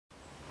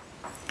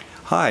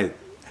Hi,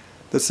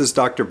 this is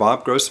Dr.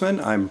 Bob Grossman.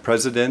 I'm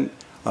president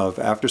of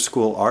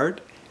Afterschool Art,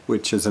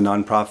 which is a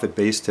nonprofit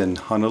based in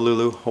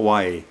Honolulu,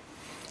 Hawaii.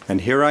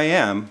 And here I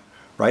am,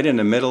 right in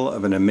the middle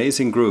of an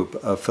amazing group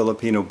of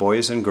Filipino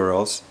boys and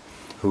girls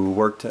who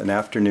worked an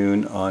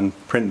afternoon on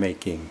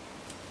printmaking.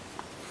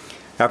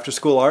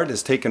 Afterschool Art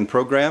has taken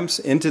programs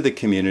into the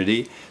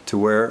community to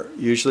where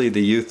usually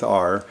the youth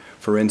are,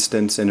 for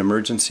instance, in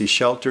emergency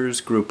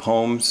shelters, group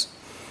homes,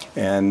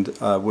 and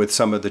with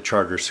some of the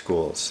charter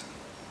schools.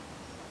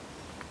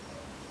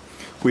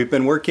 We've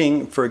been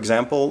working, for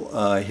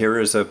example, here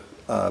is a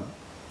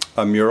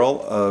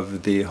mural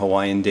of the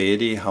Hawaiian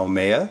deity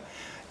Haumea,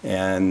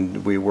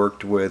 and we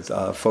worked with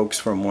folks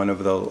from one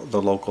of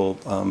the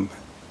local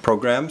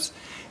programs,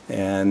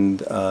 and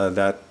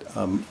that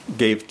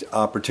gave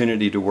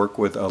opportunity to work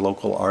with a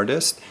local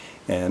artist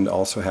and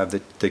also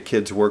have the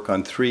kids work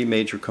on three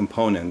major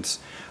components: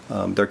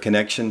 their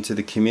connection to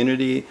the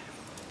community,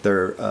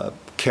 their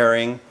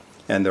caring,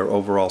 and their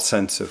overall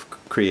sense of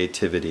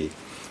creativity.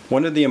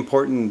 One of the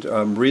important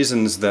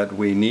reasons that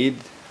we need,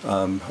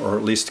 or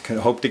at least can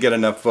hope to get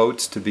enough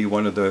votes to be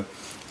one of the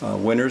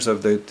winners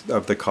of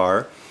the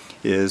car,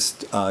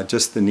 is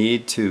just the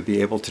need to be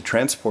able to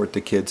transport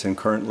the kids. And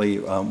currently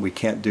we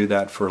can't do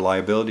that for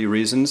liability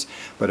reasons,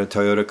 but a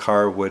Toyota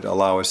car would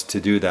allow us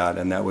to do that,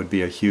 and that would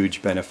be a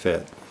huge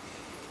benefit.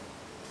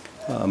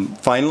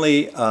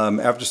 Finally,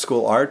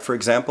 Afterschool Art, for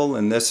example,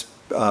 in this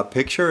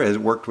picture, has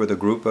worked with a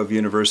group of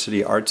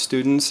university art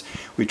students.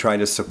 We try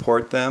to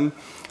support them.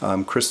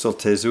 Crystal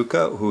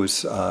Tezuka,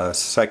 who's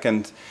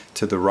second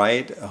to the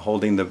right,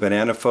 holding the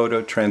banana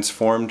photo,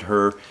 transformed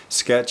her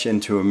sketch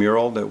into a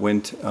mural that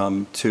went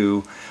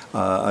to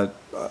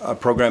a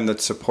program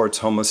that supports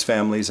homeless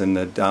families in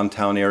the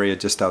downtown area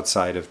just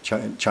outside of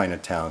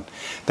Chinatown.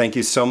 Thank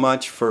you so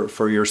much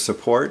for your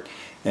support,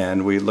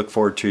 and we look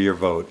forward to your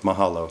vote.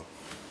 Mahalo.